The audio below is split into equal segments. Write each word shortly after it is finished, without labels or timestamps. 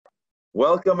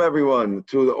Welcome everyone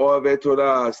to the Oave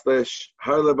Torah /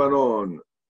 Har Lebanon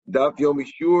Daf Yomi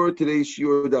Shur. Today's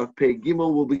Shur Daf Pei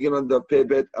Gimel will begin on Daf Pei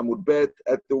Bet Amud Bet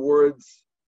at the words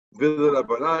V'le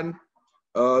Rabbanan.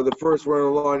 The first word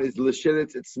on the line is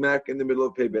L'sheretz. It's smack in the middle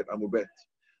of Pei Bet Amud Bet.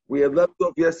 We had left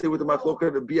off yesterday with the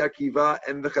Machloka, Rabbi Akiva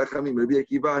and the Chachamim. Rabbi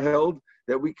Akiva held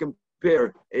that we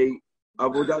compare a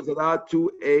Avodah Zarah to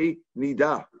a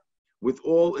Nida with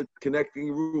all its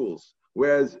connecting rules,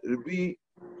 whereas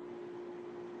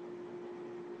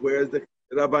the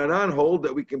Rabbanan hold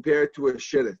that we compare it to a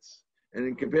sheretz. And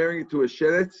in comparing it to a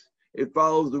sheretz, it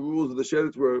follows the rules of the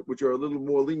sheretz, which are a little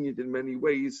more lenient in many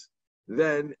ways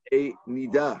than a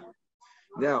nida.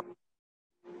 Now,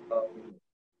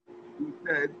 we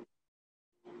said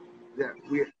that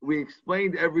we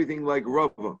explained everything like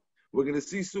Rava. We're going to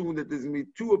see soon that there's going to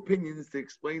be two opinions to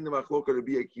explain the Machloka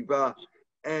Rabbi Akiva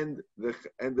and the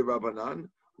Rabbanan.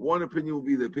 One opinion will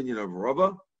be the opinion of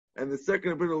Rava, and the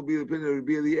second opinion will be the opinion of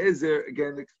Rabbi Eliezer,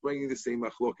 again explaining the same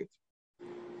machloket.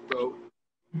 So,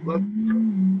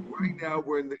 right now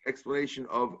we're in the explanation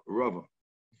of Rava.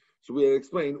 So we had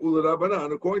explained Ula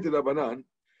Rabbanan, according to Rabbanan,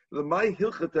 the Mai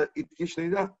Hilchata It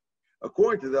Kishnida.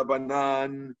 According to the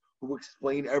Rabbanan, who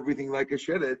explain everything like a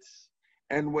sheretz,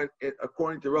 and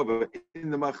according to Rava, in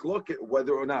the machloket,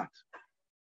 whether or not.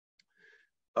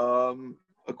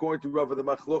 According to Rava, the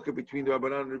machloket between the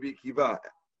Rabbanan and Rabbi Akiva.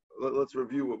 Let's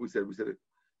review what we said. We said it.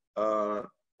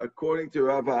 According to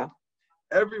Rava,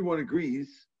 everyone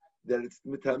agrees that it's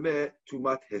mitameh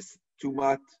tumat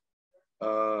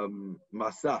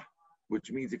masa,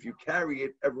 which means if you carry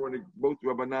it, both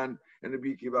Rabbanan and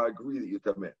Rabbi Akiva agree that you're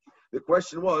tameh. The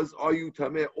question was, are you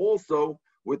tameh also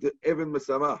with the even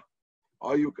masama?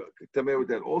 Are you tameh with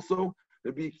that also?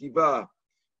 Rabbi Akiva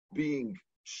being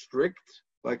strict,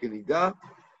 like an nida,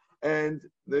 and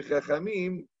the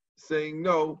Chachamim saying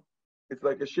no, it's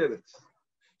like a sheretz.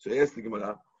 So he asked the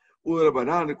Gemara,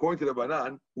 according to the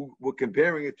Rabbanan, who were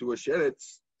comparing it to a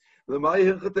sheretz,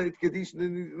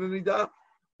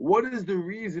 what is the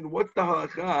reason, what's the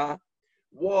halacha,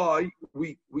 why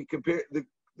we compare, the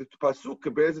pasuk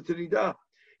compares it to nida?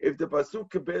 If the pasuk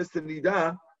compares to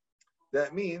nida,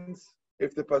 that means,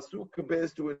 if the pasuk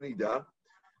compares to a nida,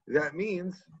 that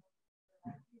means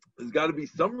there's got to be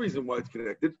some reason why it's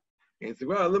connected. And it's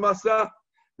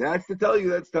that's to tell you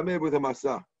that's tameh with a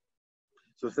masa.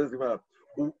 So it says,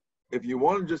 if you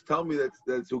want to just tell me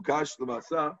that's hukash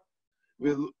l'masa,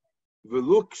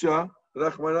 v'luksha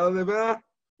rachmana nevela,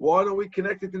 why don't we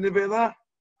connect it to nevela?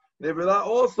 Nevela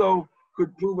also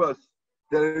could prove us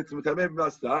that it's tameh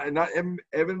b'masa and not even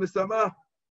b'sama.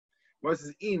 Mar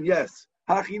says, yes,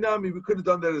 hachinami, we could have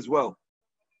done that as well.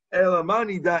 Elamah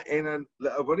nida enan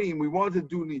le'avarim, we want to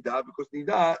do nida because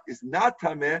nida is not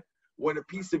tameh when a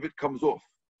piece of it comes off.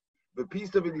 If a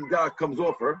piece of a nida comes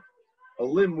off her, a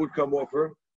limb would come off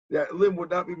her, that limb would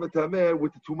not be matameh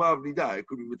with the tumah of nida. It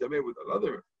could be matameh with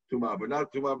another tumah, but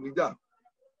not tumah of nida.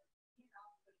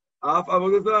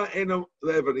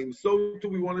 So too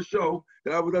we want to show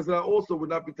that avodah zarah also would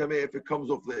not be tameh if it comes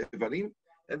off the evarim,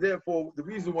 and therefore the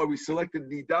reason why we selected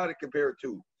nida to compare it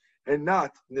to and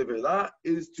not nevela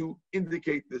is to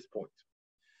indicate this point.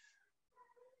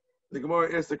 The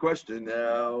Gemara asks the question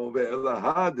now. We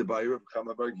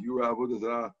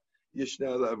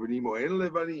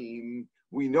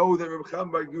know that Reb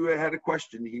Chaim Bar Gura had a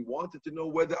question. He wanted to know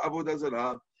whether avodah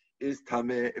zarah is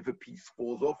tameh if a piece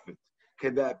falls off it.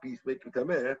 Can that piece make it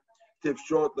tameh?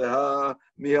 Tifshot leha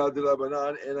mihad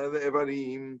Rabbanan and other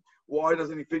evarim. Why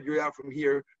doesn't he figure it out from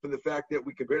here, from the fact that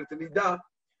we compared it to nida,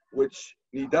 which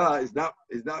nida is not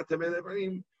tameh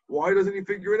evarim? Why doesn't he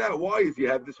figure it out? Why, if you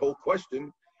have this whole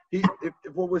question? If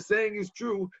what we're saying is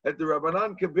true, that the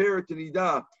Rabbanan compare it to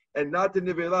Nida and not to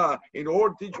Nevela in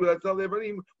order to teach you that's not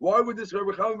Levanim, why would this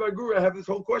Rabbi Chaim Bar Gura have this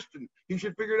whole question? He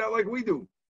should figure it out like we do.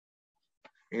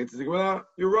 Answers the Gemara,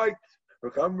 you're right.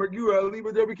 Rabbi Chaim Bar Gura,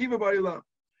 Rabbi Akiva Ba'ila.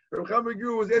 Rabbi Chaim Bar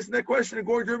Gura was asking that question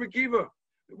according to Rabbi Akiva.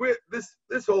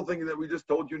 This whole thing that we just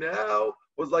told you now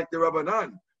was like the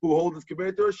Rabbanan, who hold this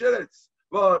compared to a sheretz.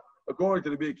 But according to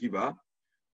the Rabbi Akiva,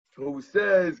 who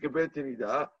says compared to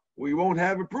Nida, we won't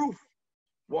have a proof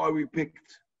why we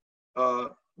picked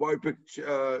sheretz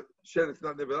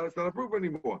not nevela. It's not a proof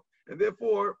anymore, and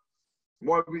therefore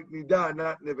why we nida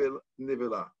not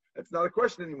nevela. It's not a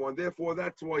question anymore, and therefore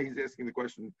that's why he's asking the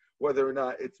question whether or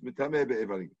not it's mitameh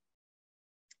be'evarim.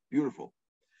 Beautiful.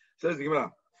 Says the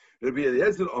Gemara, Rabbi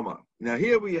Eliezer Omar. Now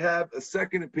here we have a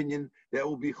second opinion that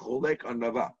will be cholek on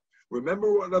Rava.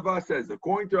 Remember what Rava says.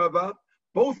 According to Rava,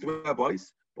 both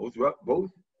rabbis, both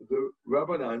the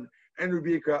Rabbanan and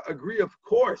Rabbi Akiva agree, of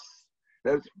course,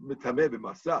 that it's mitameh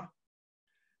b'masa.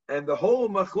 And the whole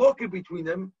machloket between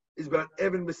them is about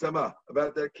Evan Misama,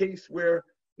 about that case where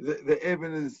the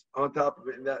Evan is on top of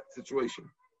it in that situation.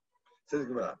 Says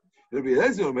Gemara. It'll be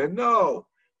no.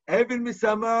 Evan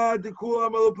Misama Dekula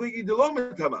Malopligi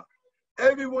Delomatama.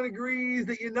 Everyone agrees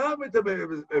that you're not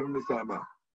Evan Misama.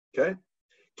 Okay?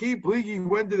 Keep pligi,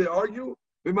 when do they argue?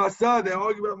 B'masa, they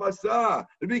argue about Masa.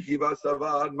 Rabbi Kiva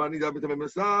Savad, Mani da b'tamei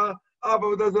Masa.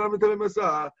 Abba does not b'tamei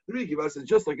Masa. Rabbi Kiva says,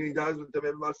 just like he does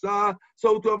b'tamei Masa,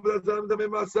 so too Abba does not b'tamei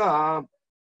Masa.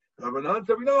 Rabbanan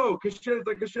said, no, Kesheretz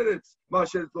like Kesheretz. Ma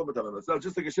Sheretz lo b'tamei Masa.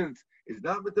 Just like Kesheretz is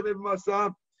not b'tamei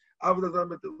Masa. Abba does not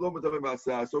b'tamei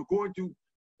Masa. So according to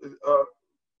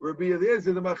Rabbi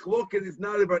Eliezer, the machloket is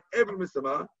not about every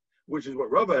Misama, which is what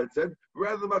Rava had said.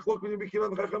 Rather, the machloket between Bikiva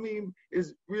and Chachamim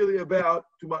is really about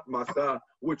Tumat Masa,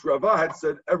 which Rava had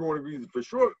said everyone agrees for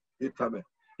sure is Tameh.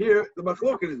 Here, the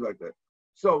machloket is like that.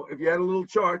 So, if you had a little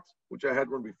chart, which I had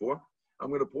one before, I'm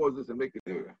going to pause this and make it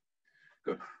clear.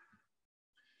 Good.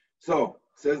 So,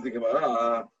 says the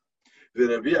Gemara,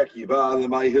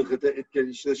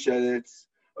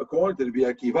 according to the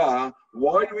Rabbi Akiva,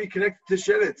 why do we connect it to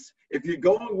Sheretz? If you're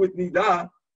going with Nida,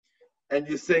 and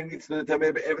you're saying it's the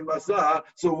Tameh Be'evan Masah,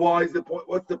 so why is the point?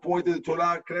 What's the point of the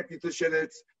Torah connecting to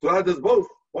Sheretz? Torah does both.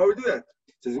 Why would we do that?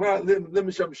 It says,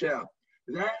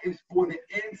 that is for the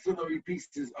ancillary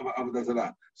pieces of Avodah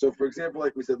Zarah. So, for example,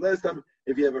 like we said last time,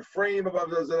 if you have a frame of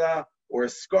Avodah Zarah, or a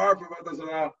scarf of Avodah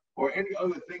Zarah, or any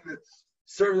other thing that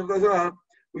serves Avodah Zarah,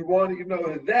 we want you to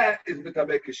know that is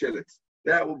B'tameh Kesheretz.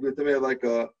 That will be B'tameh like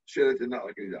a Sheretz and not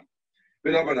like a Nidah.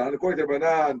 According to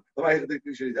Rabbanan,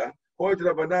 according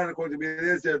to Rabbanan, according to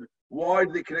Eliezer, why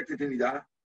do they connect it to Nidah?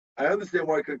 I understand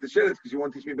why I connect to Sheretz, because you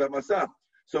want to teach me about Masah.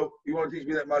 So you want to teach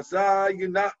me that Masah, you're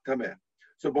not Tameh.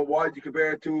 So, but why did you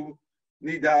compare it to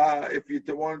Nidah if you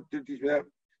want to teach me that?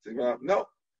 No,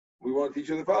 we want to teach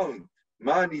you the following.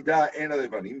 Ma Nidah and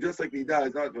Alevanim, just like Nidah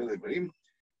is not Alevanim.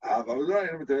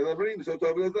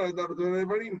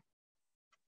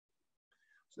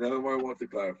 So now I want to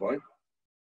clarify.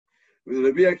 With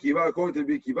Rabbi Akiva, according to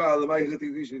Rabbi Akiva,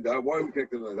 why are we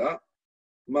connected to that?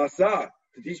 Masa,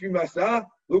 to teach me Masa,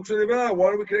 look to Nevela. Why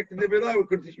are we connected to Nevela? We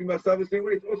could teach me Masa the same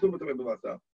way. It's also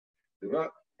Masa.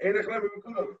 But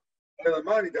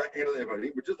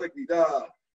just like Nida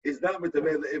is not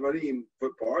Metameh Evarim for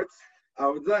parts,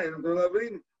 so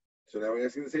now we're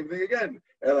asking the same thing again.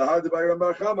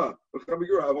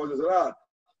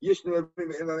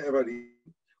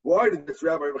 Why did this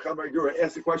Rabbi Mechaber Yura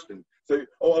ask the question? So, is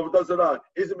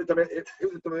it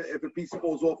if a piece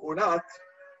falls off or not?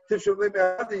 You should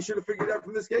have figured it out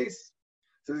from this case.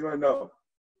 So he's going to know.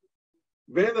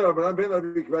 They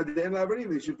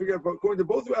should figure out, according to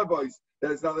both rabbis,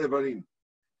 that it's not Levarim.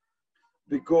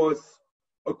 Because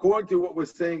according to what we're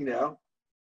saying now,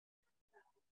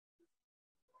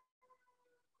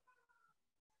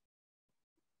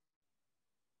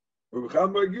 because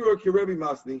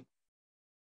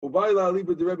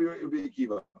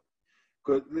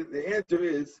the answer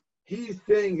is, he's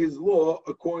saying his law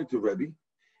according to Rebbe,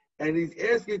 and he's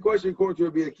asking a question according to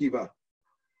Rabbi Akiva.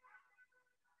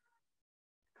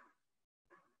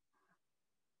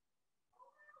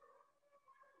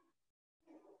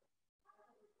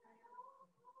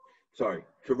 Sorry,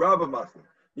 to Rabba Masni.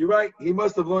 You're right. He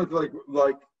must have learned like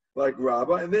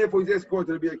Rabba, and therefore he's asking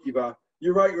according to Rabbi Akiva.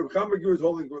 You're right. Rabbi Chaim is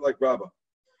holding like Rabba.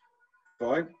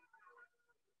 Fine.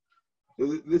 So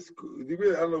this,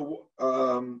 really, I don't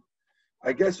know.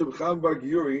 I guess Rabbi Chaim Bar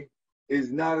Giuri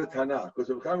is not a Tana, because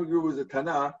if Rabbi Chaim Bar Giuri was a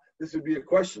Tana, this would be a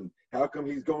question. How come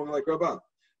he's going like Rabba?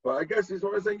 But I guess he's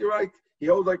always saying you're right. He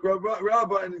holds like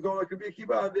Rabba, and he's going like Rabbi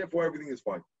Akiva, and therefore everything is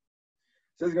fine.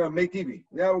 So he's going to make TV.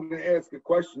 Now we're going to ask a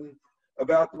question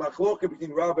about the machloket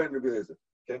between Rabba and Rabbi Eliezer.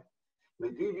 Okay?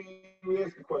 We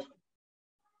ask a question.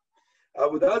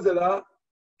 Avodah Zarah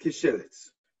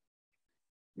Kesheretz.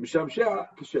 Mishamsheh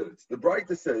Kesheretz. The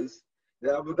Breita says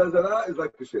that Avodah Zarah is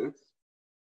like Kesheretz,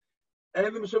 and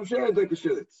the Mishamsheh is like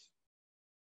Kesheretz.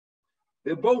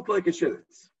 They're both like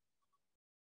Kesheretz.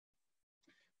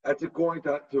 That's according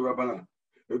to Rabbanan.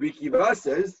 Rabbi Kiva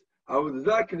says Avodah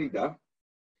Zarah Kenida,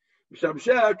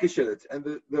 Mishamsheh Kesheretz, and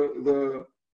the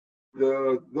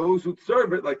those who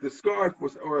serve it, like the scarf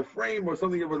or a frame or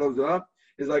something of Avodah Zarah,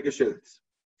 is like a sheretz.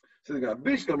 So they got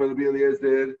Bishlam Rabbi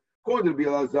Eliezer, according to Rabbi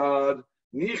Elazar,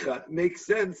 Nicha makes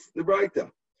sense the Breita.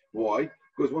 Why?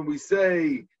 Because when we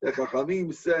say that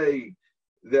Chachamim say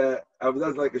that Avodah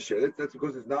is like a sheretz, that's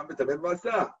because it's not Mitamed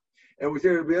Masah. And we say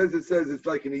Rabbi Eliezer says it's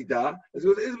like an Ida, it's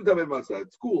because it is Mitamed Masah.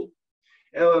 It's cool.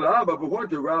 El Rabba, but according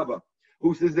to Rabba,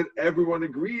 who says that everyone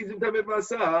agrees in Mitamed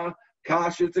Masah,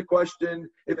 Kasha, it's a question.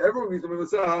 If everyone agrees in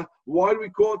Masah, why do we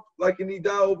call it like an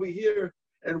Ida over here?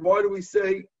 And why do we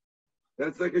say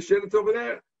that's like a sheretz over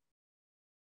there?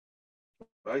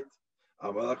 right?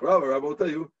 Amalach Rabba will tell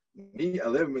you, Mi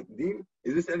Alev Mitdim.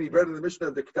 Is this any better than the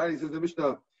Mishnah? The Ketani says the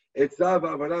Mishnah, Etzav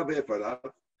Avara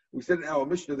Ve'efarav. We said in our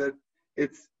Mishnah that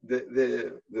it's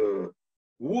the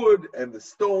wood and the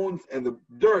stones and the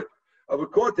dirt of a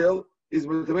kotel is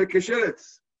Metamek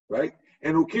Kesheretz, right?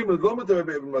 And Ukim Lo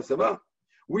Metamek Ibn Masama.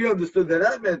 We understood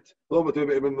that meant Lo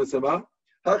Metamek Ibn Masama.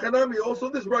 Hachanami, also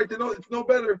this right to know it's no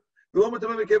better. Lo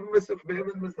Metamek Ibn Masama.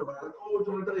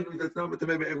 That's not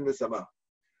Metamek Ibn Masama.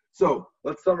 So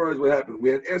let's summarize what happened. We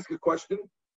had asked a question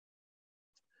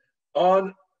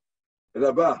on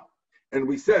Rabbah, and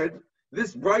we said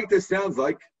this brighter sounds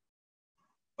like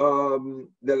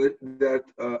that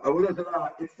Avodah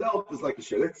Zarah itself is like a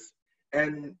sheretz,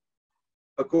 and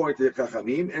according to the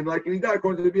Chachamim, and like an Nidah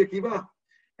according to the Rabbi Akiva.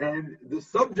 And the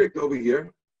subject over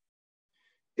here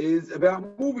is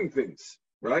about moving things,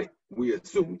 right? We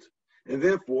assumed, and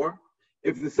therefore,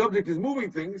 if the subject is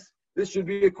moving things, this should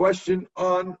be a question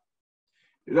on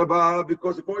Rabbah,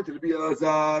 because according to the Rabbi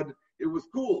Elazar, it was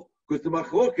cool, because the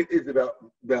machloket is about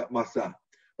Masa.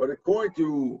 But according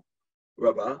to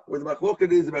Rabbah, where the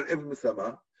machloket is about Even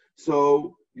Misama,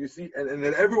 so you see, and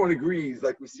then everyone agrees,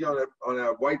 like we see on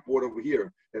our whiteboard over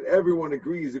here, that everyone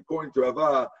agrees according to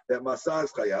Rabbah that Masa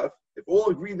is Chayav. If all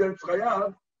agree that it's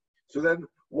Chayav, so then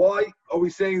why are we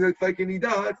saying that it's like a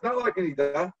Nidah? It's not like a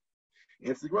Nidah.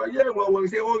 Answer, right? Yeah, well, when we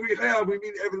say all agree Chayav, we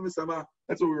mean Even Misama.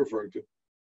 That's what we're referring to.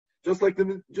 Just like in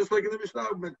the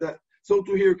Mishnah meant that. So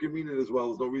to here can mean it as well.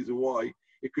 There's no reason why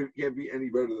it can't be any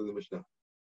better than the Mishnah.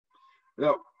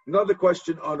 Now, another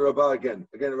question on Rabbah again.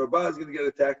 Again, Rabbah is going to get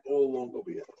attacked all along over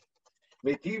here.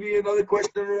 Meitivi, another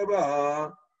question on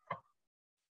Rabbah.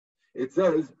 It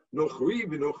says, Nochri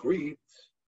v'nochrit,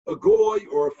 a goy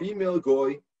or a female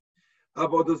goy,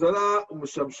 avodah zarah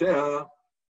u'mishamsheha,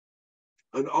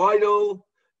 an idol,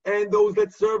 and those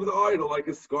that serve the idol, like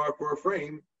a scarf or a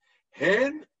frame,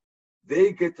 hen,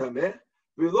 they get tameh,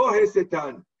 v'lo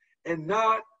hesetan, and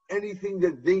not anything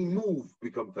that they move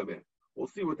become tameh. We'll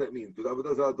see what that means, because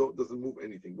avodah zarah doesn't move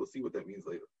anything. We'll see what that means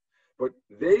later. But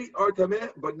they are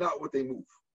tameh, but not what they move.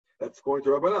 That's according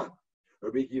to Rabbanan.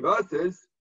 Rabbi Akiva says,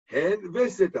 hen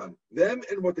v'setan, them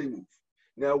and what they move.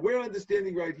 Now we're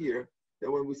understanding right here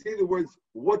that when we say the words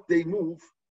what they move,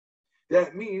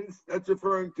 that means that's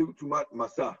referring to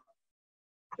Masa.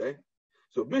 Okay?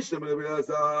 So Mishnah and Rabbi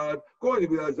Elazar, according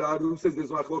to Rabbi Elazar, who says there's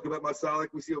machlok about Masa,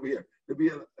 like we see over here. Should be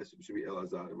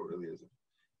Elazar, I wrote Eliezer.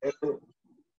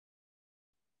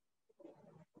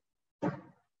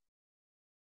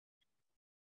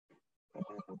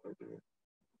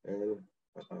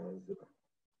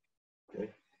 Okay.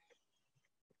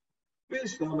 If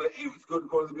it's good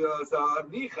according to Elazar,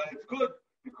 it's good,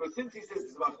 because since he says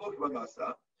it's machlok about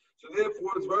Masa, so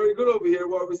therefore it's very good over here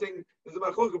while we're saying there's a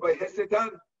machlok by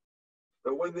Hesetan.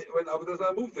 But when Avodah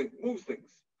Zarah moves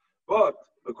things. But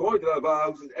according to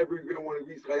Rabbah, who says everyone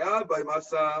agrees Chayav by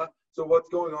Masa, so what's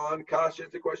going on? Kasha,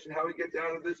 it's a question how he gets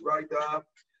out of this right now.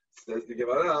 Says the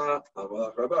Gemara,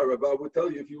 Rabbah would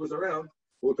tell you if he was around,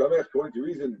 according to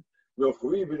reason,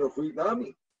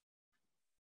 Nami.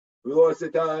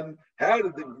 How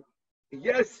did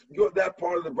yes, that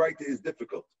part of the Breita is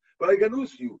difficult. But I can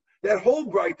lose you. That whole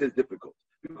Breita is difficult.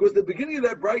 Because the beginning of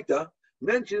that Breita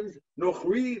mentions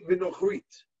Nochri v'nochrit,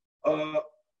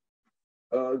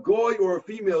 a goy or a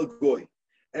female goy.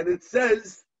 And it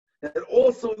says that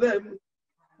also them,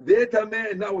 they're tameh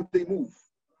and not what they move.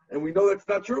 And we know that's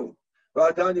not true.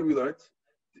 V'atanya we learned,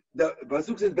 the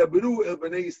Pasuk says, Dabru el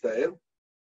b'nei Yisrael,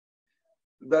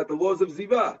 that the laws of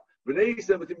Zivah, b'nei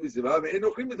Yisrael matim b'Zivah, ve'en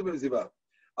nochrim matim b'Zivah.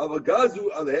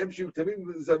 Avagazu alehem shu tamim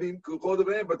b'Zavim k'chol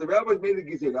d'b'nei, but the rabbis made a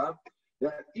gizera,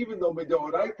 that even though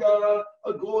Medoraita,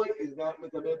 a goy is not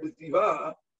metameh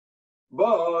b'Zivah,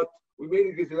 but we made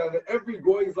a gizera that every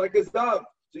goy is like a zav,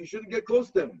 so you shouldn't get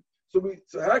close to them.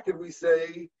 So how can we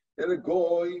say that a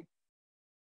goy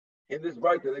in this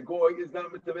bright that a goy is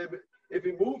not metameh? If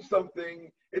he moves something,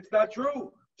 it's not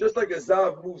true. Just like a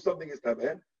zav moves something is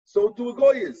tameh, so too a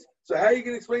goy is. So how are you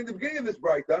going to explain the beginning of this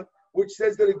brighta, which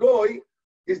says that a goy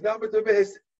is not metameh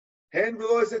hen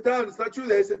v'lo hesetan? It's not true.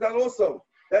 The hesetan also.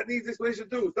 That needs explanation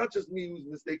too. It's not just me who's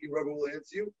mistaken. Rabbi will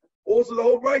answer you. Also, the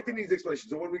whole brighta needs explanation.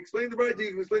 So when we explain the brighta,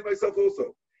 you can explain myself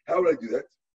also. How would I do that?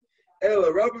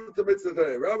 Ella, Rabbi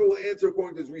will answer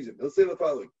according to his reason. He'll say the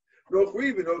following: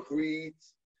 Nochri v'nochrit,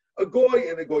 a goy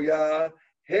and a goya,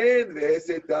 hen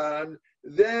v'hesetan,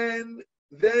 then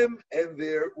them and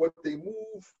their what they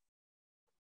move,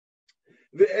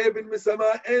 the even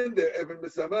misama and their even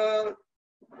misama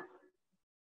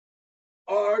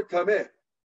are tameh.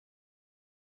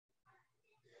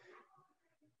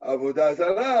 Avodah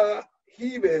Zarah,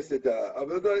 he v'heseta.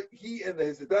 He and the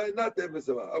heseta, not the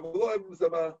evesama. Avlo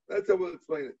evesama. That's how we'll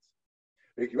explain it.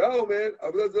 Rekiva Omer,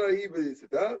 Avodah Zarah he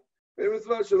v'heseta,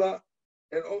 v'evesama shala,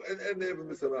 and the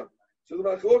evesama. So the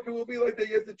machlokim will be like that.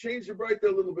 You have to change the Braita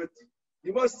a little bit.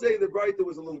 You must say the Braita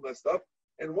was a little messed up,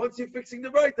 and once you're fixing the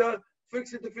Braita,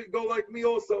 fix it to go like me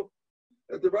also.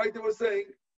 That the Braita was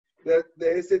saying that the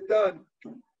Hesetan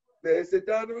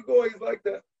of a goy is like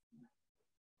that.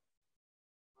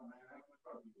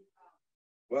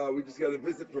 Wow, we just got a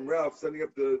visit from Ralph sending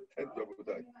up the tent over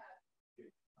time.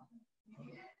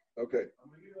 Okay.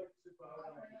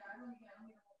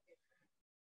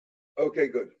 Okay,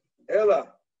 good.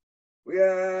 Ella, we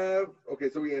have, okay,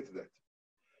 so we answered that.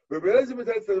 Rabbi Eliezer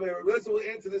will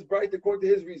answer this bright according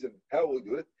to his reason. How will he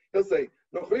do it? He'll say,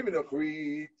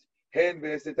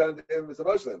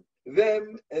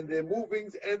 them and their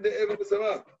movings and the Eved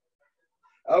B'Samah.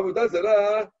 Avodah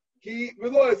Zarah,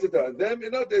 them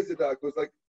and not their Sitah, because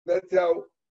like that's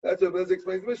what Eliezer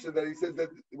explains the Mishnah, that he says that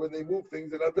when they move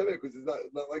things, they're not tameh, because it's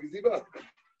not like a Zivah.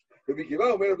 Rabbi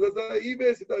Kiva, it says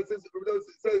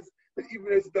that even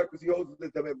their Sitah, because he holds the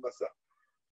tameh Masa.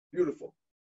 Beautiful.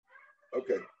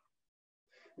 Okay.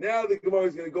 Now the Gemara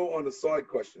is going to go on a side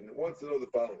question. It wants to know the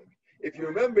following. If you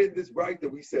remember in this bright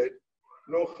that we said,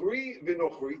 Nochri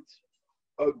v'nochrit,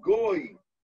 a goy,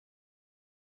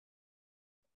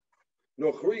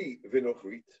 Nochri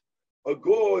v'nochrit, a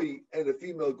goy and a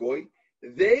female goy,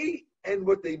 they and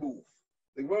what they move.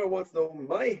 The Gemara wants to know,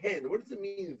 my hen, what does it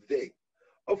mean they?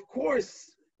 Of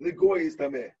course the goy is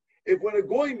tameh. If when a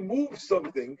goy moves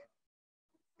something,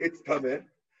 it's tameh.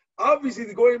 Obviously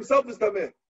the goy himself is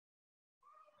tameh.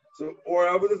 So, or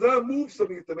Avodah Zarah moves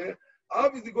something to tameh.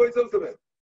 Obviously, goy itself is tameh.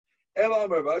 El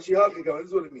Amar Rashi Hakikam. This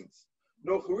is what it means.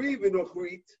 Nochri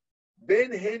v'nochrit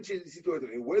ben hen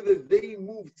shenisitotam. Whether they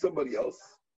moved somebody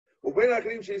else, or ben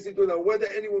achrim shenisitotam. Whether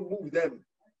anyone moved them.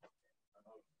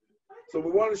 So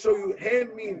we want to show you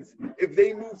hen means if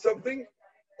they move something,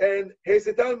 and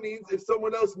hesetan means if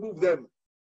someone else moved them.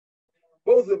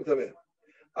 Both of them tameh.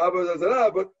 Avodah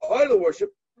Zarah, but idol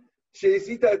worship. If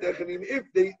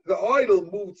the idol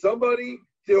moved somebody,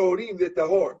 teorim the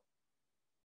tahor.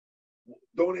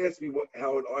 Don't ask me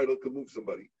how an idol can move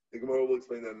somebody. The Gemara will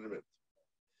explain that in a minute.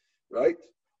 Right?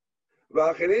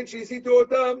 But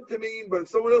if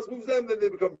someone else moves them, then they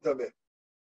become tameh.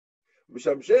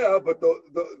 But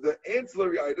the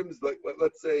ancillary items, like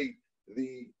let's say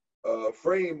the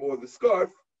frame or the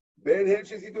scarf, whether they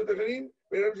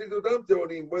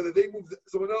move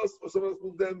someone else or someone else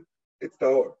moves them, it's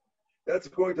tahor. That's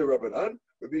according to Rabbanan.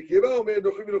 According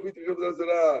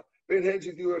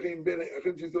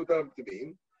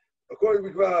to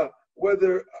Mikvah,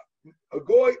 whether a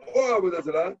goy or Avodah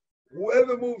Zarah,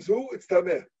 whoever moves who, it's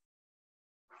tameh.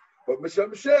 But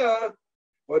Mishamsheh,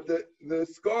 but the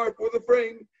scarf or the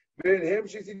frame, either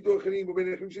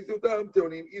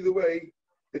way,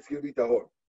 it's going to be tahor.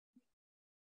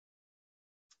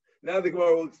 Now the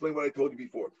Gemara will explain what I told you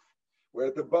before. We're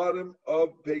at the bottom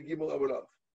of Pei Gimel Amud Aleph.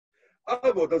 When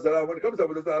it comes to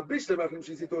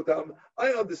Avodah Zarah,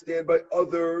 I understand by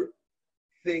other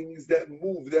things that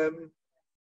move them.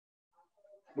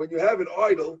 When you have an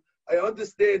idol, I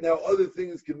understand how other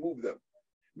things can move them.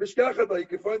 Mishkachata, you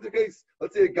can find the case.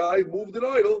 Let's say a guy moved an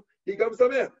idol, he comes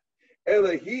tameh.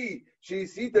 Elahi,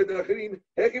 sheisita nachrim,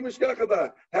 heki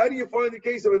mishkachata. How do you find the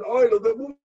case of an idol that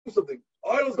moves something?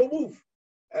 Idols don't move.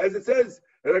 As it says,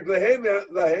 Raglahem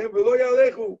lahem v'lo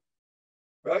yalechu.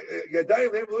 Right? They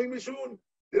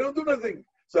don't do nothing.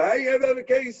 So how you have that in a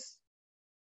case?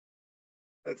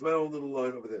 That's my own little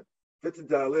line over there. Fits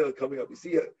into Hallel coming up. You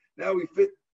see, now we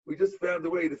just found a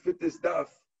way to fit this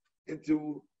daf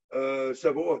into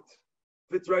Shavuot.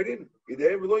 Fits right in. So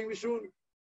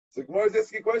Gemara is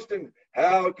asking a question.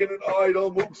 How can an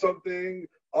idol move something?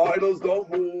 Idols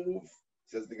don't move.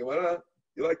 Says the Gemara.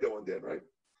 You like that one, Dan, right?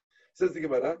 Says the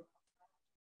Gemara.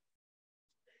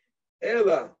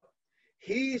 Ela.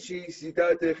 How do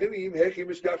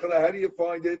you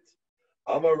find it?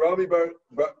 Amar Rami Bar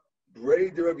Rabbi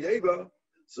Yeva.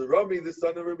 So Rami, the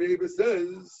son of Rabbi Yeva,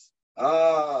 says,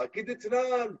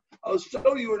 Kiditanan, I'll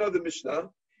show you another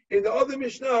Mishnah. In the other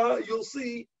Mishnah, you'll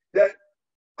see that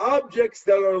objects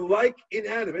that are like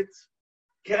inanimate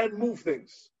can move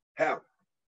things. How?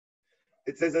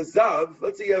 It says a zav.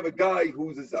 Let's say you have a guy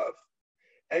who's a zav,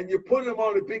 and you put him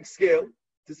on a big scale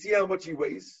to see how much he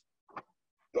weighs.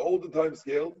 The olden time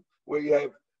scale, where you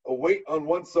have a weight on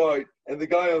one side and the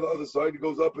guy on the other side, it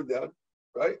goes up and down,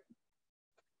 right?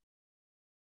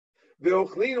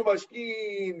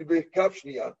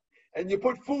 And you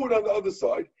put food on the other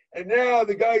side, and now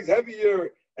the guy's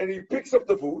heavier and he picks up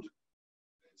the food.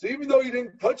 So even though you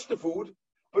didn't touch the food,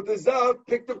 but the Zav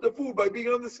picked up the food by being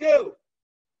on the scale.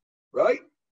 Right?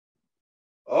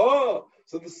 Oh,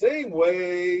 so the same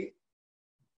way,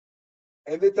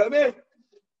 and the Tameh,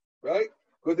 right?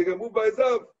 Because they got moved by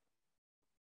Zav.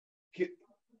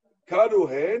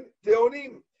 Karuhen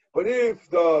Teonim. But if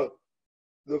the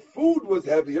food was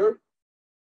heavier,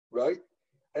 right,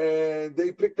 and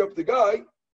they picked up the guy,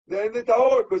 then the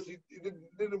Tahor, because he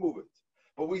didn't move it.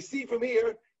 But we see from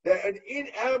here that an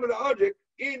inanimate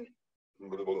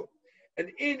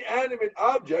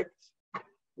object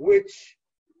which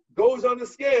goes on the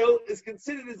scale is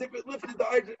considered as if it lifted the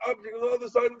object on the other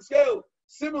side of the scale.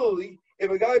 Similarly,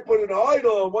 if a guy put an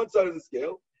idol on one side of the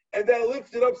scale and then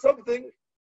lifted up something,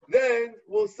 then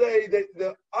we'll say that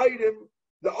the idol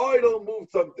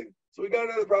moved something. So we got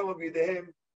another problem with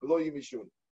Yidehim, below Yimishun.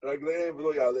 Ragleim,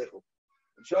 below Yalechum.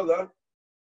 Inshallah,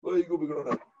 below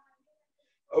Yigubi.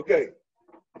 Okay.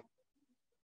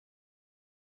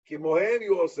 Kimohen,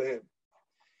 you also him.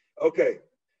 Okay.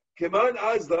 Keman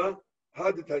Azla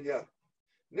Haditanya.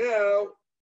 Now,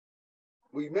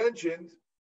 we mentioned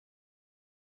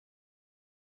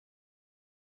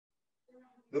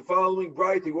the following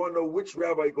bright. You want to know which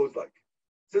rabbi it goes like.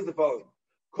 It says the following.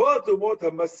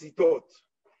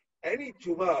 Any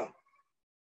tumah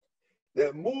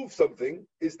that moves something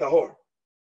is tahor.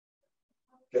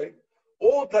 Okay?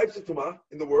 All types of tumah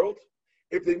in the world,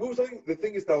 if they move something, the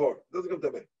thing is tahor. It doesn't come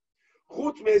tameh.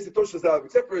 Except for Esav.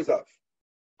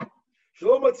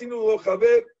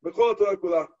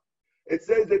 It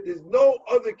says that there's no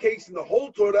other case in the whole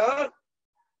Torah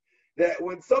that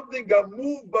when something got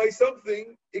moved by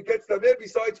something, it gets tameh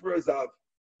besides for Esav.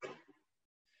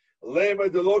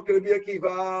 Let's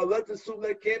assume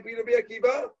that can't be Rabbi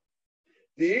Akiva.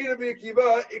 The Rabbi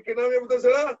Akiva, it cannot be Avodah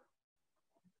Zarah.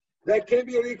 That can't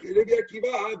be Rabbi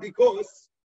Akiva because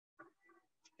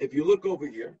if you look over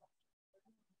here,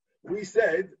 we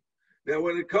said that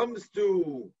when it comes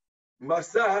to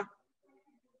Masa,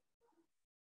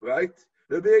 right?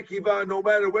 Rabbi Akiva, no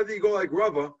matter whether you go like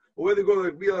Rava or whether you go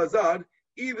like Bilazad,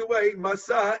 either way,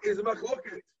 Masa is a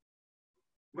machloket.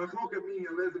 Machloket meaning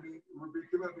unless Rabbi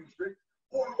Akiva being strict,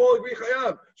 or Rabbi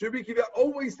Chayav. So Rabbi Akiva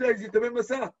always says Yitamim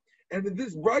Masa. And in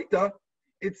this Braita,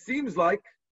 it seems like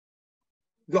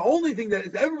the only thing that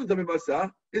is ever Yitamim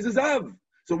Masa is a Zav.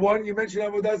 So why didn't you mention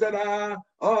Avodah Zarah?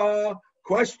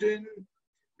 Question.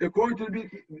 According to the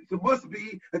so it must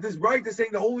be that this Braita is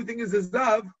saying the only thing is a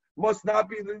Zav must not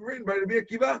be written by Rabbi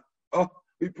Akiva. Oh,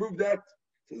 we proved that.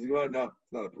 Says no, it's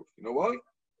not a proof. You know why?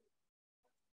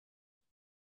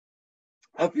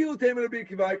 I feel Tamer Rabbi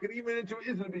Akiva. I could even into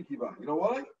is Rabbi Akiva. You know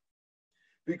why?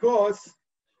 Because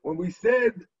when we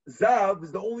said Zav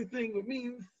is the only thing, it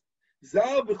means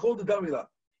Zav b'chol d'damila.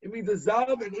 It means a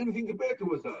Zav and anything compared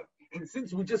to a Zav. And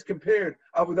since we just compared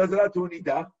Avodah Zarah to an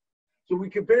Ida, so we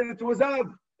compared it to a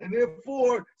Zav. And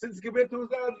therefore, since it's compared to a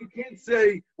Zav, you can't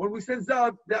say, when we said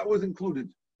Zav, that was included.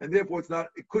 And therefore, it's not,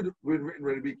 it could have been written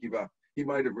Rabbi Akiva. He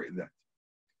might have written that.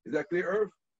 Is that clear,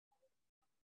 Irv?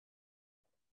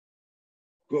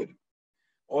 Good.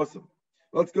 Awesome.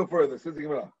 Let's go further. Says the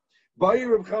Gemara.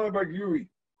 Rav Chama bar Guri.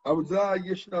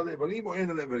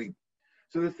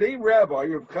 So the same rabbi,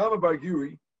 Rav Chama bar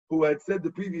Guri, who had said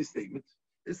the previous statement,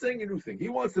 is saying a new thing. He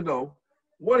wants to know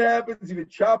what happens if you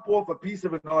chop off a piece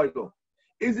of an idol.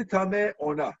 Is it tameh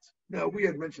or not? Now, we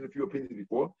had mentioned a few opinions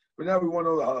before, but now we want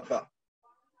to know the halakha.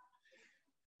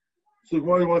 So the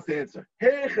Gemara wants to answer.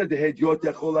 If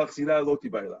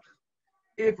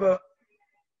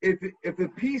a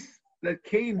piece that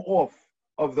came off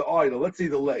of the idol, let's say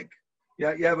the leg,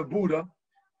 you have a Buddha,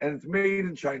 and it's made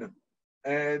in China.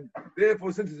 And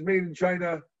therefore, since it's made in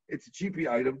China, it's a cheapy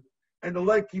item, and the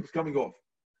leg keeps coming off.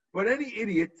 But any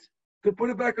idiot could put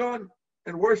it back on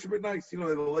and worship it nice. You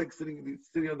know, the leg sitting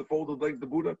on the folded legs, the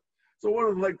Buddha. So one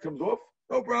of the legs comes off,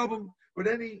 no problem. But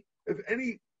if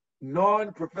any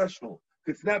non-professional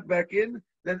could snap back in,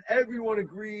 then everyone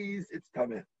agrees it's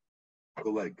tameh,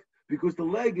 the leg. Because the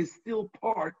leg is still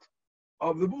part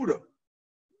of the Buddha.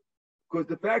 Because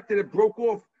the fact that it broke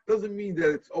off doesn't mean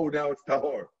that now it's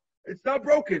tahor. It's not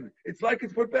broken. It's like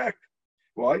it's put back.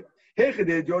 Why?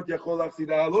 Obviously,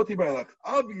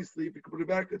 if you can put it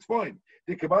back, it's fine.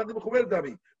 When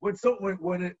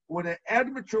an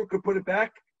amateur could put it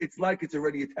back, it's like it's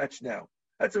already attached now.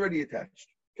 That's already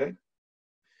attached. Okay?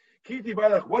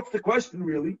 What's the question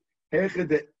really? If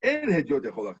it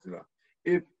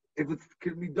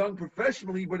can be done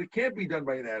professionally, but it can't be done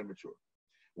by an amateur.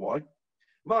 Why?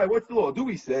 What's the law? Do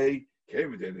we say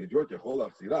if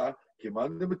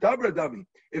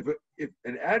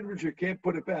an amateur can't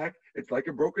put it back, it's like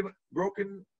a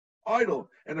broken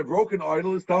idol, and a broken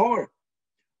idol is tahor.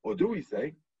 Or do we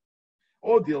say,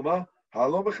 Dilma,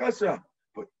 Halo mechasra.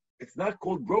 But it's not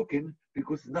called broken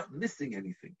because it's not missing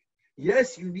anything.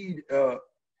 Yes, you need a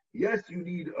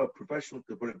professional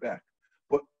to put it back.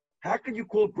 But how can you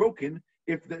call it broken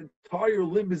if the entire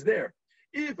limb is there?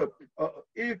 If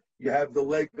you have the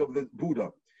leg of the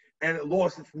Buddha and it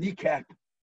lost its kneecap,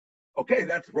 okay,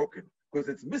 that's broken because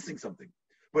it's missing something.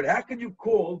 But how can you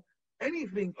call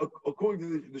anything, according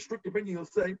to the strict opinion, you'll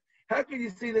say, how can you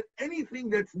say that anything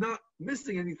that's not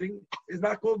missing anything is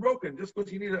not called broken? Just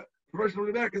because you need a professional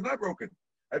to back is not broken.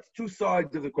 That's two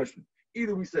sides of the question.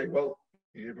 Either we say, well,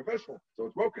 you need a professional, so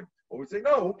it's broken. Or we say,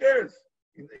 no, who cares?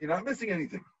 You're not missing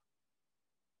anything.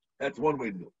 That's one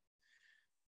way to do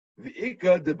it.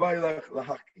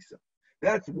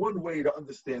 That's one way to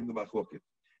understand the machloket.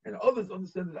 And others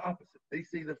understand the opposite. They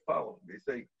say the following. They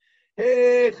say,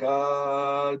 if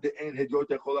a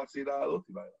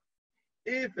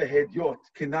hedyot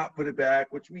cannot put it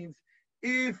back, which means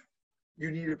if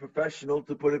you need a professional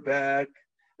to put it back,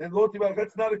 then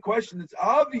that's not a question. It's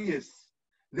obvious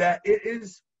that it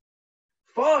is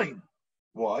fine.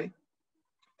 Why?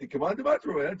 The command of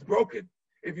Matra, that's broken.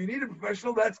 If you need a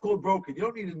professional, that's called broken. You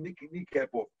don't need a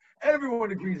kneecap off.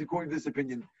 Everyone agrees, according to this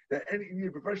opinion, that you need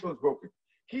a professional is broken.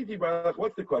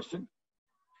 What's the question?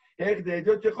 If an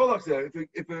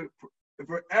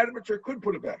amateur could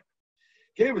put it back.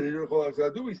 Do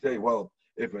we say, well,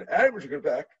 if an amateur could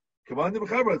back, command of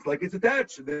Mechara, it's like it's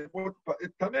attached, therefore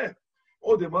it's tameh.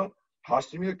 Or do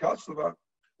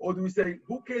we say,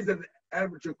 who cares that an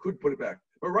amateur could put it back?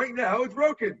 But right now it's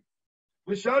broken.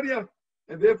 Vishadia,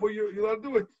 and therefore you're allowed to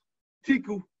do it.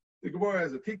 Tiku. The Gemara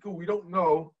has a tiku. We don't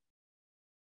know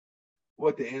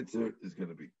what the answer is going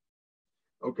to be.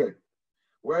 Okay.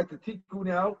 We're at the tiku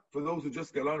now. For those who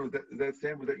just got on, is that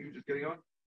Sam? Was that you just getting on?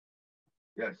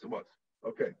 Yes, it was.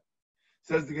 Okay.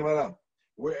 Says the Gemara.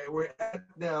 We're at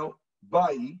now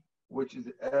Bai, which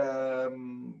is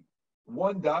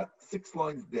 1 dot 6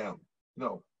 lines down.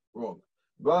 No, wrong.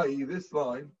 Bai, this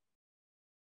line.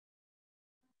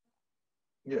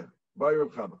 Yeah, Bai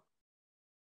Rav Chama.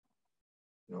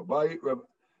 No, Bai Rav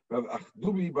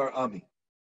Achdubi Bar Ami.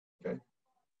 Okay.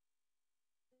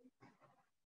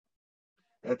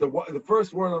 At the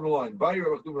first word on the line, Bai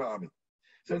Rav Achdubi Bar Ami.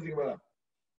 Says the Gemara.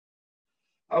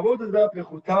 What's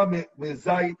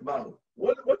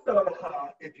the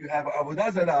halacha if you have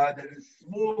avodah zarah that is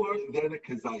smaller than a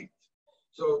kazait?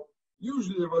 So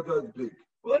usually the avodah is big.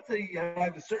 Well, let's say you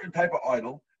have a certain type of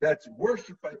idol that's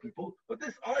worshipped by people, but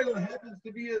this idol happens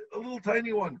to be a little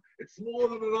tiny one. It's smaller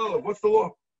than an olive. What's the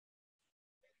law?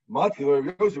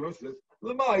 Says,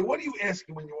 Lamai, what are you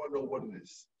asking when you want to know what it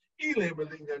is? If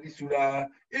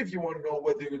you want to know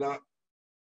whether or not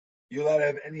you're allowed to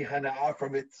have any hana'ah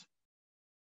from it,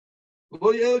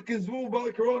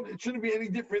 it shouldn't be any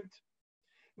different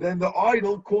than the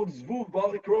idol called Zvuv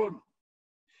Balikron.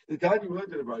 The time you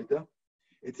learned in the Braita,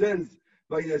 it says,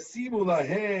 Vayasimu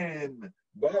lahem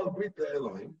Baal Brit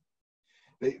Elohim.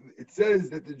 It says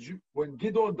that when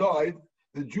Gidon died,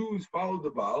 the Jews followed the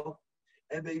Baal,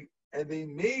 and they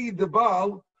made the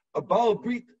Baal a Baal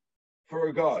Brit for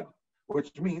a god,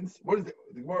 which means, what is it?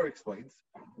 The Gemara explains,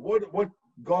 what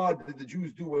god did the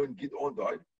Jews do when Gidon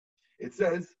died? It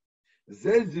says,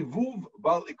 Zeh Zvuv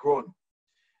Baal Ikron.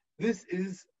 This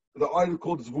is the idol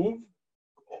called Zvuv,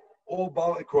 or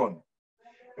Baal Ikron.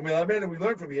 And we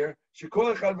learn from here,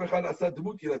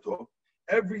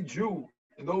 every Jew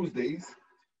in those days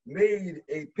made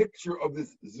a picture of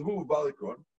this Zvuv Baal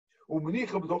Ikron,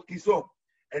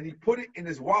 and he put it in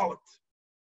his wallet.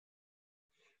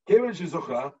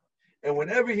 And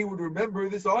whenever he would remember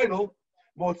this idol,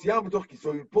 so he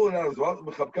would pull it out of his wallet,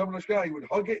 he would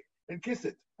hug it and kiss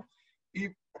it.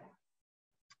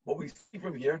 What we see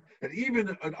from here, that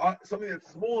even something that's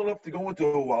small enough to go into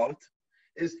a wallet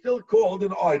is still called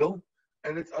an idol,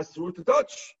 and it's asur to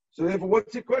touch. So therefore,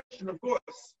 what's your question? Of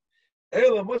course,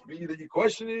 Ela must be that your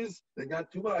question is that not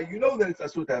too much. You know that it's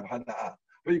asur to have hana'ah,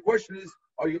 but your question is,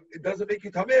 it doesn't make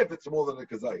you tameh if it's smaller than a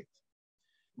kazait.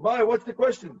 What's the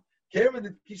question?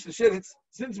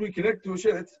 Since we connect to a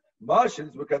sheretz,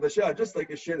 mashins v'kadashah, just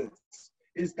like a sheretz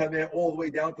is tameh all the way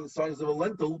down to the size of a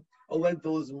lentil. A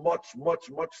lentil is much, much,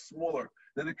 much smaller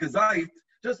than a kazait,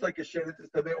 just like a sheretz is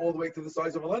tameh all the way to the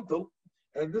size of a lentil.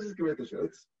 And this is correct to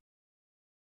sheretz.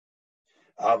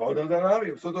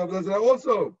 So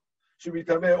also should be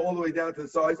tameh all the way down to the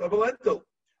size of a lentil.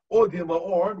 Or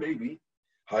maybe,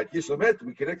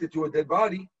 we connect it to a dead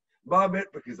body.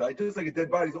 Because just like a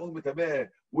dead body is only tameh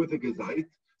with a kazait.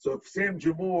 So if Sam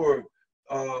Jamor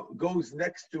goes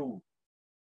next to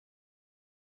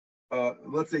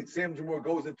let's say Sam Jamor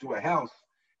goes into a house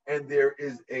and there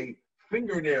is a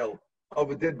fingernail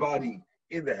of a dead body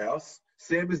in the house.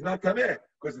 same is not tameh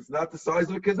because it's not the size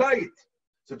of a kazayit.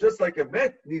 So just like a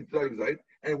met needs the kazayit,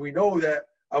 and we know that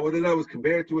avodah was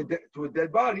compared to a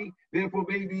dead body, therefore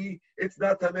maybe it's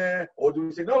not tameh. Or do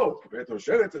we say no? Compared to a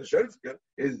sheretz, and a sheretz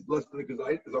is less than a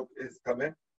kazayit is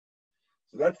tameh.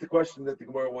 So that's the question that the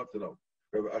Gemara wants to know.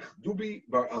 Rabbi Achdubi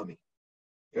Bar Ami.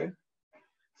 Okay?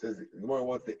 Says the Gemara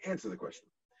wants to answer the question.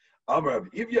 Amar Rabbi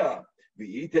Ivya,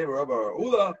 V'item Rabbi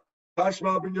Ula,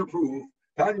 Tashma, bring your proof.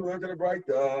 Tanya learned in the bright,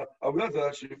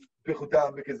 Avodah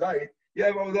Shepichutam Bekazayit. You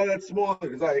have Avodah that's small,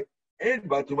 Bekazayit. And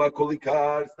Batuma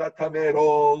Kolikar, it's not Tameh at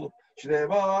all.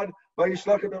 Shneimar,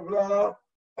 Vayishlach et Avodah,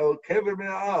 El Kever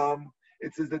Me'am.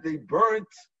 It says that they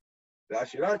burnt the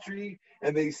Asherah tree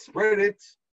and they spread it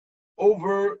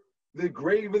over the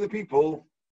grave of the people,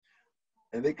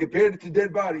 and they compared it to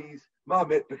dead bodies.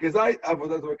 Mamet, because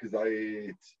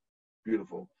it's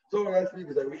beautiful. So that's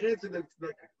because we answered that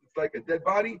it's like a dead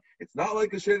body. It's not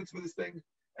like a sheretz for this thing,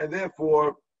 and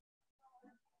therefore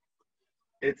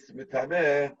it's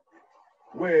mitameh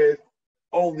with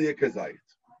only a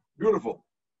kazayit. Beautiful.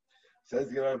 Says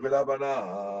the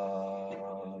Rabbanan.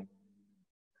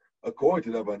 According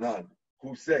to the Rabbanan,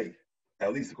 who say,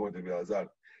 at least according to the Elazar,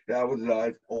 that was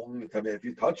only tameh if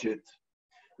you touch it.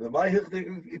 So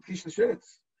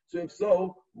if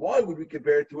so, why would we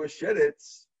compare it to a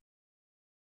sheretz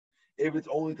if it's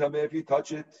only tameh if you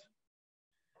touch it?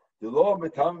 The law of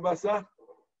metam b'masa.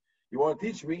 You want to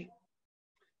teach me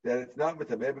that it's not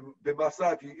metameh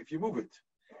b'masa if you move it.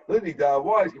 Why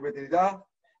is compared to nida?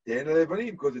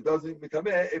 Because it doesn't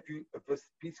metameh if a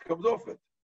piece comes off it.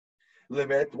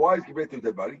 Lemet. Why is compared to a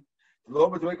dead body? The law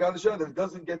of metameh that it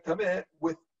doesn't get tameh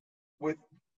with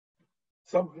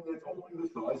something that's only the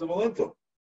size of a lentil.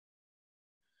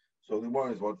 So the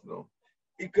Gemara wants to know,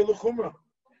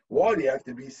 why do you have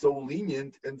to be so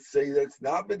lenient and say that it's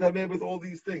not metameh with all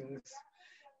these things?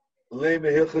 Let's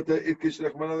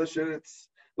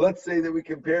say that we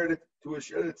compared it to a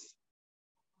sheretz.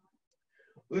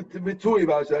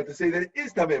 To say that it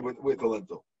is tameh with a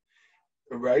lentil,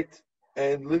 right?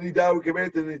 And linida we compared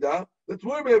it to linida. Let's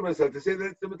worry about it to say that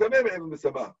it's the metameh even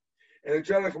misama. And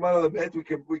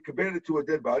we compared it to a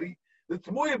dead body. The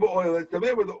tmuya b'oil, it's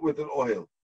tameh with an oil.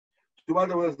 So why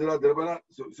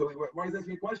is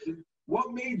asking a question?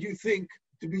 What made you think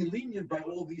to be lenient by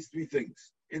all these three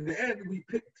things? In the end, we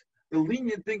picked the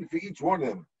lenient thing for each one of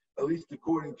them, at least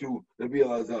according to Rabbi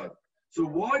Elazar. So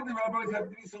why did the rabbis have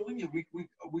to be so lenient?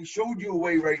 We showed you a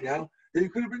way right now that you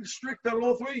could have been strict on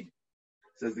all three.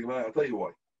 Says the Gemara, I'll tell you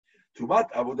why.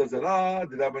 Tumat avodah zarah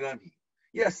d'Rabbanan.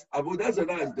 Yes, avodah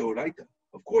zarah is d'oraita.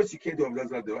 Of course, you can't do avodah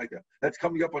zarah d'oraita. That's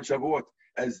coming up on Shavuot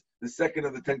as the second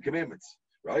of the 10 Commandments,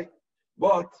 right?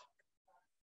 But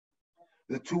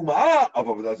the tumah of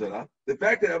avodah zarah, the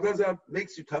fact that avodah zarah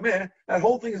makes you tameh, that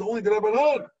whole thing is only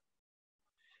d'Rabbanan.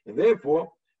 And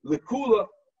therefore, l'kula,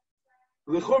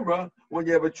 l'chumra, when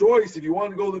you have a choice, if you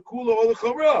want to go l'kula or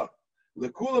l'chumra,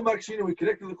 l'kula makshina, we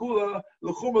connect to l'kula,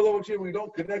 l'chumra lo makshina, we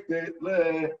don't connect it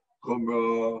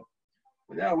l'chumra.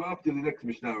 Now we're up to the next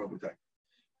Mishnah, Rabbi.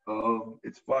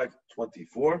 It's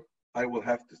 5:24. I will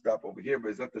have to stop over here,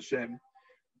 but Bezat Hashem,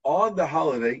 on the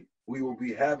holiday, we will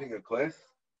be having a class.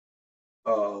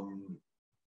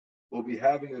 We'll be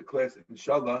having a class,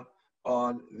 inshallah,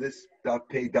 on this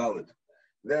Pei Daled.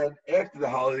 Then after the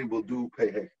holiday, we'll do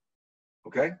Pei Hey.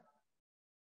 Okay?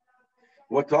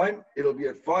 What time? It'll be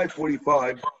at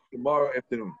 5:45 tomorrow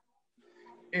afternoon,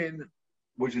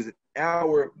 which is an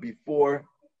hour before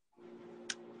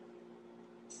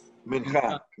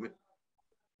Mincha.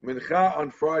 Mincha on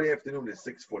Friday afternoon is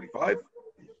 6:45,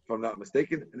 if I'm not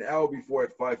mistaken. An hour before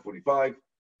at 5:45,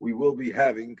 we will be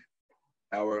having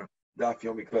our Daf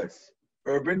Yomi class.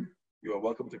 Urban, you are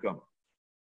welcome to come.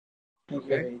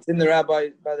 Okay. It's in the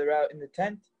in the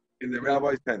tent? In the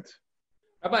rabbi's tent.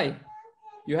 Rabbi,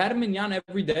 you had a minyan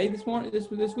every day this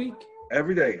week?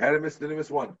 Every day. Didn't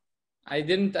miss one. I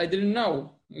didn't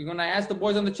know. When I asked the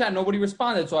boys on the chat, nobody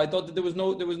responded, so I thought that there was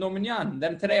no minyan.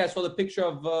 Then today I saw the picture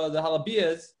of the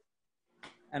halabiyas,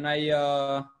 and I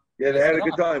yeah, they had a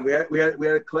good time.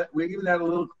 We even had a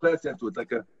little class afterwards,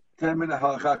 like a 10-minute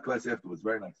halakha class afterwards.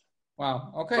 Very nice.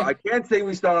 Wow. Okay. So I can't say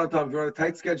we start on time. If you're on a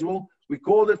tight schedule, we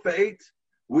called it for 8.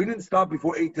 We didn't stop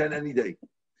before 8:10 any day.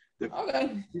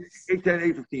 Okay. 8:10,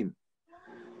 8:15.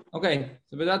 Okay,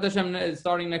 so B'ezrat Hashem,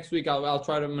 starting next week, I'm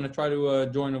going to try to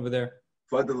join over there.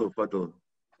 Fadalu.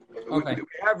 Okay. We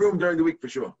have room during the week for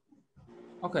sure.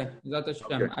 Okay, B'ezrat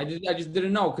Hashem. Okay. I just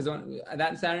didn't know because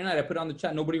that Saturday night I put it on the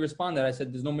chat, nobody responded. I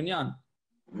said there's no minyan.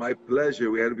 My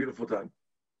pleasure. We had a beautiful time.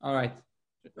 All right.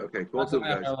 Okay. Cool,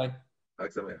 guys.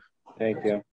 Thank you.